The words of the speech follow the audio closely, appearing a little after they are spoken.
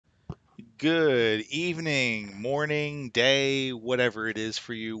Good evening, morning, day, whatever it is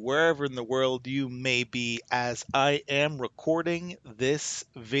for you, wherever in the world you may be, as I am recording this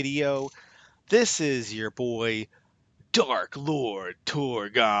video. This is your boy, Dark Lord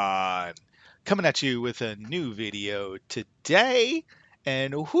Torgon, coming at you with a new video today.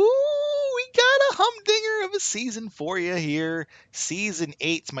 And whoo, we got a humdinger of a season for you here. Season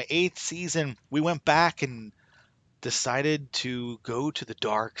 8, it's my 8th season. We went back and decided to go to the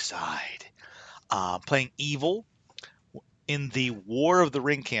dark side. Playing evil in the War of the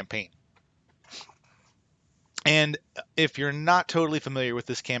Ring campaign. And if you're not totally familiar with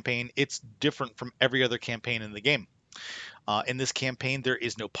this campaign, it's different from every other campaign in the game. In this campaign, there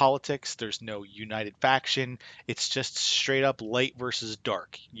is no politics, there's no united faction. It's just straight up light versus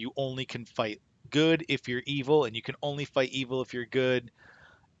dark. You only can fight good if you're evil, and you can only fight evil if you're good.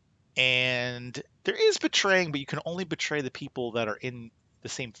 And there is betraying, but you can only betray the people that are in the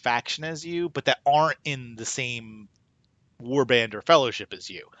same faction as you, but that aren't in the same warband or fellowship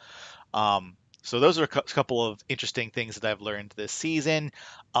as you. So those are a couple of interesting things that I've learned this season.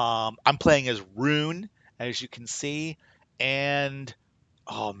 I'm playing as Rune, as you can see, and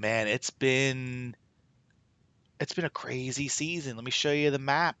oh man, it's been a crazy season. Let me show you the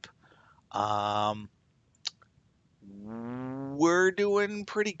map. Um, we're doing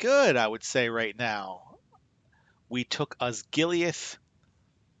pretty good, I would say right now. We took Osgiliath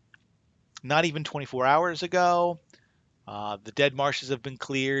not even 24 hours ago. The dead marshes have been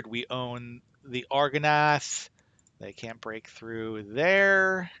cleared. We own the Argonath. They can't break through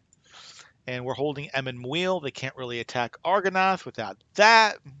there. And we're holding Emyn Muil. They can't really attack Argonath without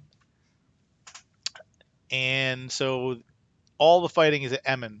that. And so all the fighting is at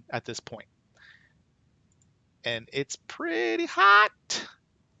Emyn at this point. And it's pretty hot.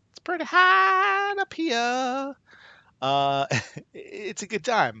 It's pretty hot up here. Uh, it's a good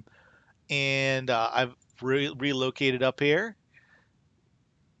time. And I've relocated up here.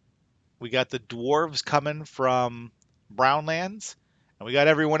 We got the dwarves coming from Brownlands, and we got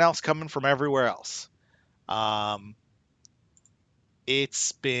everyone else coming from everywhere else. Um,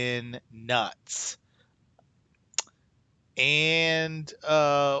 it's been nuts. And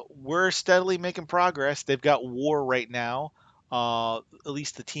we're steadily making progress. They've got war right now. At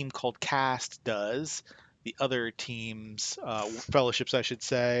least the team called Cast does. The other teams, fellowships, I should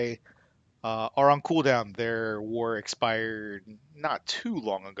say, are on cooldown. Their war expired not too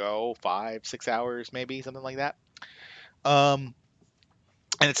long ago, 5, 6 hours, maybe something like that. And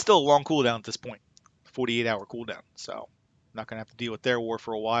it's still a long cooldown at this point, 48-hour cooldown. So I'm not gonna have to deal with their war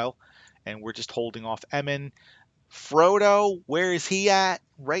for a while, and we're just holding off Emyn. Frodo, where is he at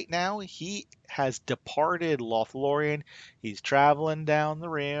right now? He has departed Lothlorien. He's traveling down the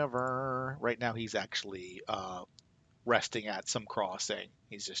river. Right now, he's actually resting at some crossing.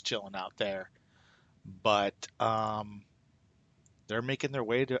 He's just chilling out there. But they're making their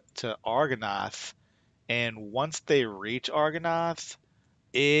way to Argonath. And once they reach Argonath,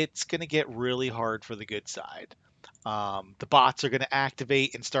 it's going to get really hard for the good side. The bots are going to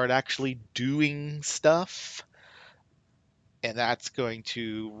activate and start actually doing stuff. And that's going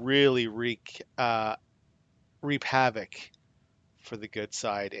to really reap havoc for the good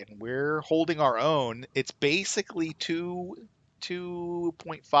side. And we're holding our own. It's basically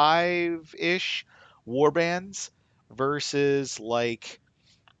 2.5 ish warbands versus like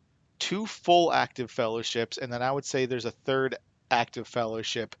 2 full active fellowships, and then I would say there's a third active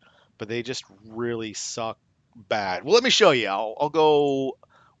fellowship, but they just really suck bad. Well, let me show you. I'll go.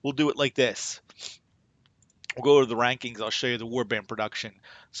 We'll do it like this. We'll go to the rankings. I'll show you the warband production.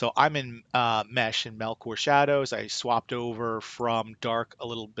 So I'm in Mesh in Melkor Shadows. I swapped over from Dark a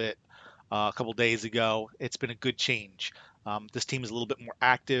little bit a couple days ago. It's been a good change. This team is a little bit more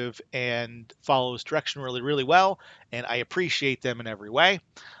active and follows direction really, really well, and I appreciate them in every way.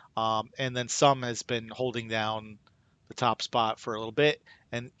 And then some has been holding down the top spot for a little bit.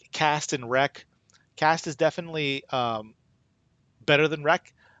 And Cast and Rec, Cast is definitely better than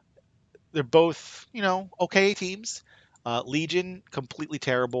Rec. They're both, okay teams. Legion, completely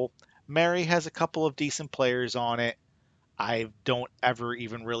terrible. Mary has a couple of decent players on it. I don't ever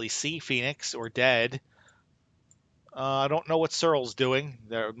even really see Phoenix or Dead. I don't know what Searle's doing.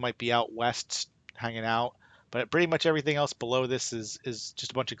 They might be out west hanging out. But pretty much everything else below this is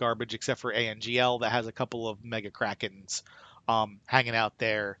just a bunch of garbage, except for ANGL that has a couple of Mega Krakens hanging out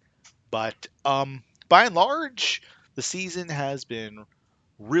there. But by and large, the season has been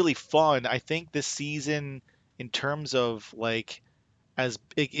really fun. I think this season, in terms of like,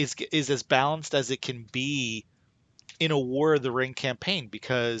 is as balanced as it can be in a War of the Ring campaign,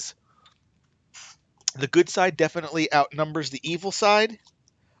 because the good side definitely outnumbers the evil side,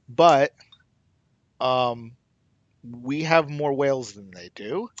 but Um, we have more whales than they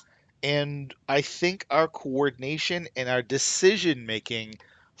do, and I think our coordination and our decision making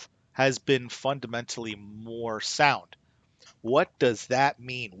has been fundamentally more sound. What does that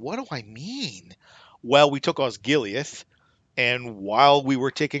mean? What do I mean? Well, we took Osgiliath, and while we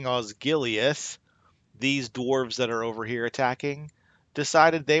were taking Osgiliath, these dwarves that are over here attacking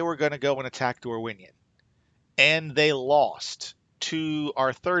decided they were going to go and attack Dorwinion. And they lost to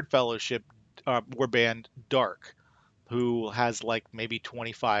our third fellowship warband, Dark, who has like maybe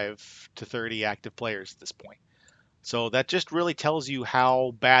 25 to 30 active players at this point. So that just really tells you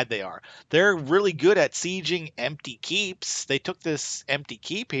how bad they are. They're really good at sieging empty keeps. They took this empty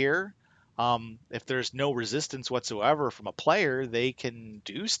keep here. If there's no resistance whatsoever from a player, they can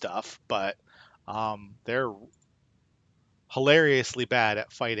do stuff, but they're hilariously bad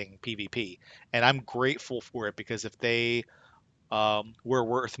at fighting PvP. And I'm grateful for it because if they were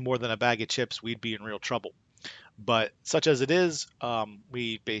worth more than a bag of chips, we'd be in real trouble. But such as it is,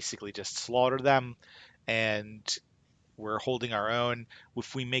 we basically just slaughter them, and we're holding our own.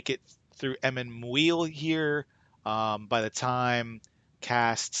 If we make it through Emin Wheel here, by the time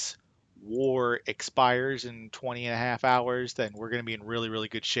Cast's war expires in 20 and a half hours, then we're going to be in really, really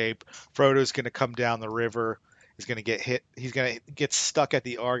good shape. Frodo's going to come down the river. He's going to get hit. He's going to get stuck at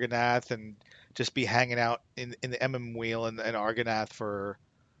the Argonath and just be hanging out in the Emin Wheel and Argonath for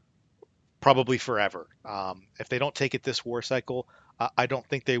probably forever. If they don't take it this war cycle, I don't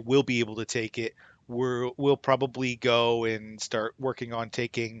think they will be able to take it. We'll probably go and start working on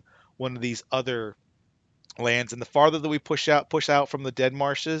taking one of these other lands. And the farther that we push out from the dead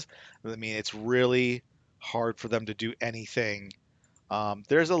marshes, I mean, it's really hard for them to do anything.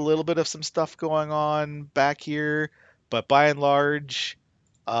 There's a little bit of some stuff going on back here, but by and large,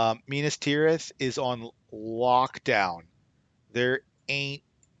 Minas Tirith is on lockdown. There ain't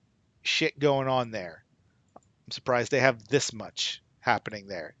shit going on there. I'm surprised they have this much happening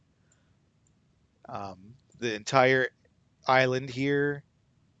there. The entire island here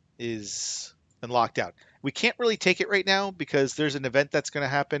is in lockdown. We can't really take it right now because there's an event that's going to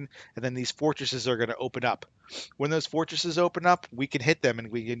happen, and then these fortresses are going to open up. When those fortresses open up, we can hit them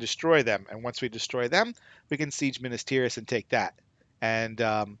and we can destroy them. And once we destroy them, we can siege Minas Tirith and take that. And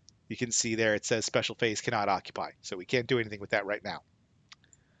you can see there it says special phase cannot occupy, so we can't do anything with that right now.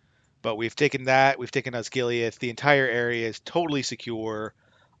 But we've taken that. We've taken Osgiliath. The entire area is totally secure.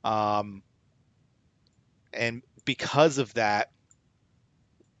 Um, and because of that,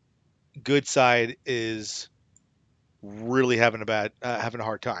 good side is really having a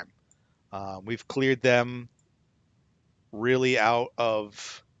hard time. We've cleared them really out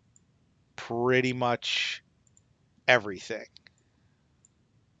of pretty much everything.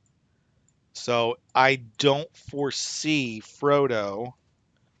 So I don't foresee Frodo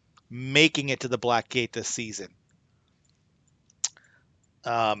making it to the Black Gate this season.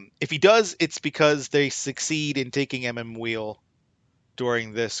 If he does, it's because they succeed in taking Wheel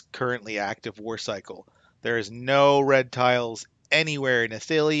during this currently active war cycle. There is no red tiles anywhere in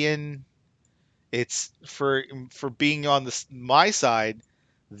Athelion. It's for being on my side.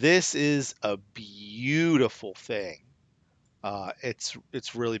 This is a beautiful thing.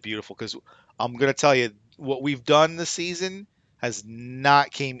 It's really beautiful because I'm gonna tell you what we've done this season has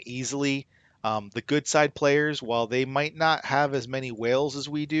not came easily. The good side players, while they might not have as many whales as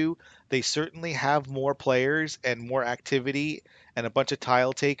we do, they certainly have more players and more activity and a bunch of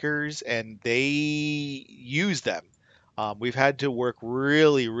tile takers, and they use them. We've had to work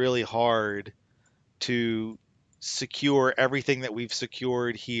really, really hard to secure everything that we've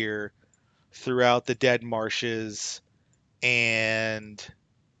secured here throughout the dead marshes and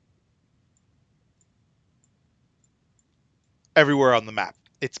everywhere on the map.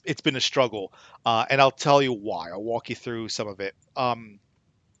 It's been a struggle, and I'll tell you why. I'll walk you through some of it.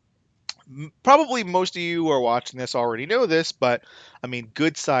 Probably most of you who are watching this already know this, but I mean,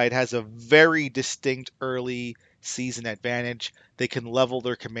 Good Side has a very distinct early season advantage. They can level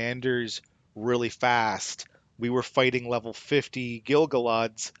their commanders really fast. We were fighting level 50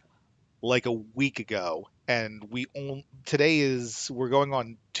 Gilgalads like a week ago, and we're going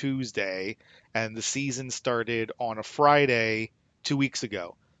on Tuesday, and the season started on a Friday 2 weeks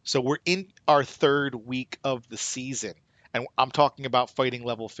ago. So we're in our third week of the season, and I'm talking about fighting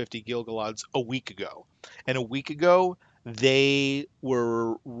level 50 Gilgalads a week ago. And a week ago, they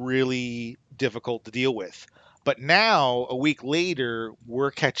were really difficult to deal with. But now, a week later,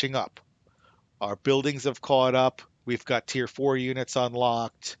 we're catching up. Our buildings have caught up. We've got tier 4 units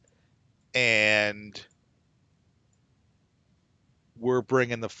unlocked, and we're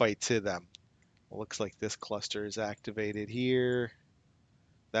bringing the fight to them. It looks like this cluster is activated here.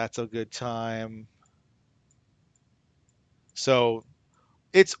 That's a good time. So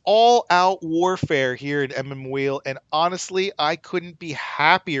it's all out warfare here in MM Wheel, and honestly, I couldn't be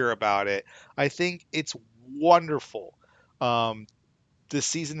happier about it. I think it's wonderful. Um, this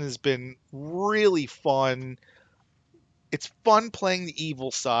season has been really fun. It's fun playing the evil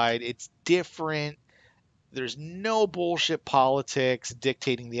side. It's different. There's no bullshit politics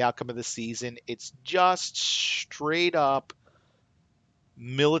dictating the outcome of the season. It's just straight up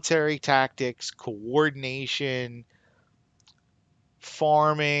military tactics, coordination,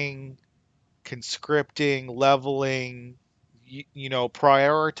 farming, conscripting, leveling,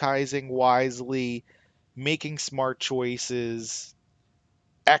 prioritizing wisely, making smart choices,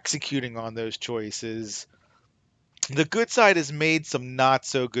 executing on those choices. The good side has made some not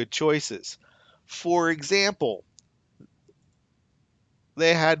so good choices. For example,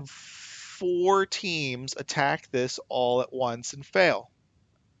 they had four teams attack this all at once and fail.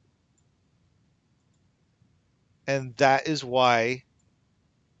 And that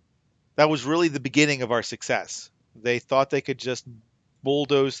was really the beginning of our success. They thought they could just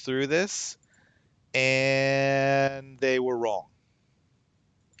bulldoze through this, and they were wrong.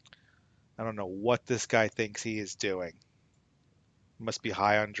 I don't know what this guy thinks he is doing. Must be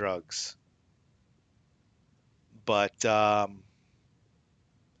high on drugs. But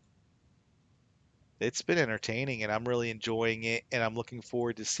it's been entertaining, and I'm really enjoying it, and I'm looking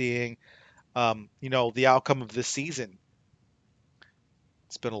forward to seeing, the outcome of this season.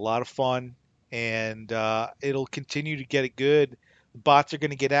 It's been a lot of fun, and it'll continue to get it good. The bots are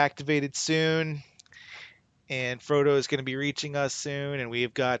going to get activated soon, and Frodo is going to be reaching us soon, and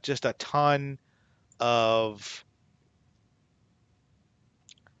we've got just a ton of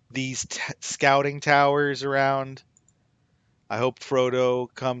these scouting towers around. I hope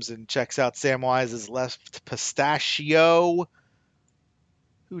Frodo comes and checks out Samwise's left pistachio.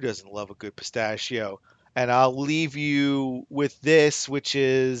 Who doesn't love a good pistachio? And I'll leave you with this, which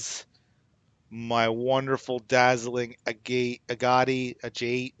is my wonderful, dazzling agate,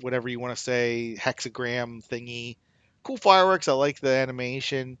 whatever you want to say, hexagram thingy. Cool fireworks. I like the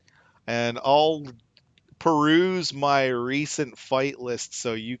animation. And I'll peruse my recent fight list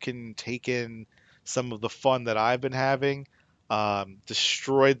so you can take in some of the fun that I've been having.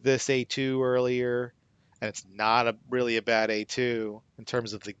 Destroyed this A2 earlier, and it's not really a bad A2 in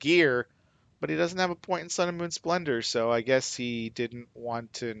terms of the gear, but he doesn't have a point in Sun and Moon Splendor, so I guess he didn't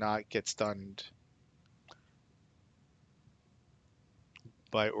want to not get stunned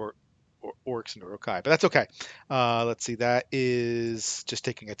by orcs and Urukai, but that's okay. Let's see, that is just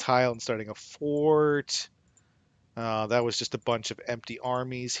taking a tile and starting a fort. That was just a bunch of empty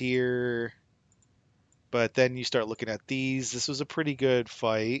armies here. But then you start looking at these. This was a pretty good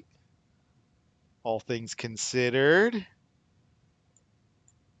fight, all things considered.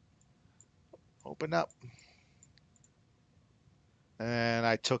 Open up.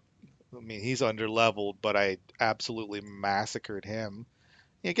 And he's under leveled, but I absolutely massacred him.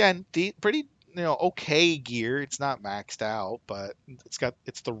 Again, pretty, okay gear. It's not maxed out, but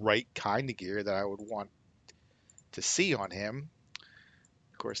it's the right kind of gear that I would want to see on him.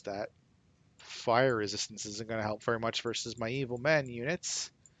 Of course, that fire resistance isn't going to help very much versus my evil men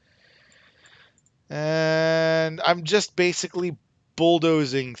units. And I'm just basically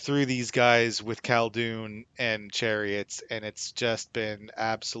bulldozing through these guys with Khaldun and chariots, and it's just been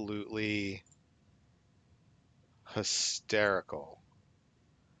absolutely hysterical.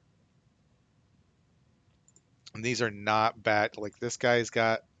 And these are not bad. Like, this guy's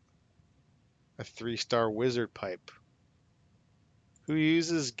got a 3-star wizard pipe. Who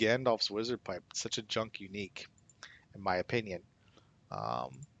uses Gandalf's wizard pipe? It's such a junk unique, in my opinion.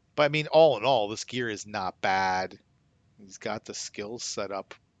 Um, but I mean, all in all, this gear is not bad. He's got the skills set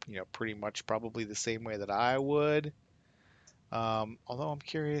up, pretty much probably the same way that I would. Although I'm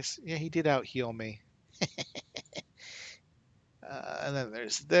curious, yeah, he did out heal me. And then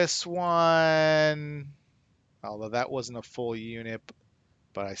there's this one. Although that wasn't a full unit,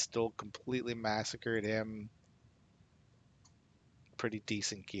 but I still completely massacred him. Pretty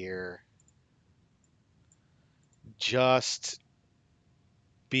decent gear. Just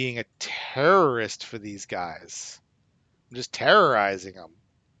being a terrorist for these guys. I'm just terrorizing them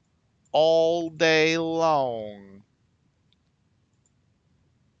all day long.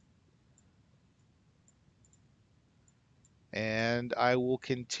 And I will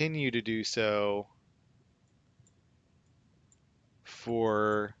continue to do so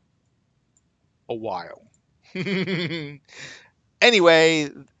for a while. Anyway,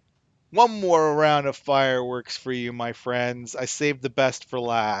 one more round of fireworks for you, my friends. I saved the best for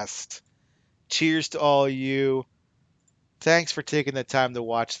last. Cheers to all you. Thanks for taking the time to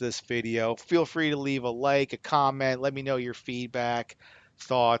watch this video. Feel free to leave a like, a comment, let me know your feedback,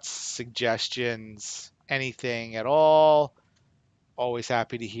 thoughts, suggestions, anything at all. Always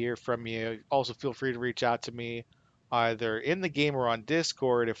happy to hear from you. Also, feel free to reach out to me either in the game or on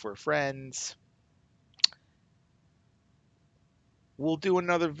Discord if we're friends. We'll do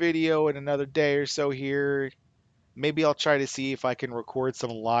another video in another day or so here. Maybe I'll try to see if I can record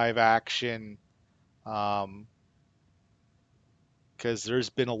some live action, um, because there's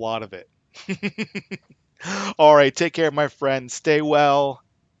been a lot of it. All right, take care, my friends. Stay well.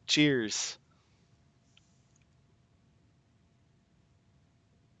 Cheers.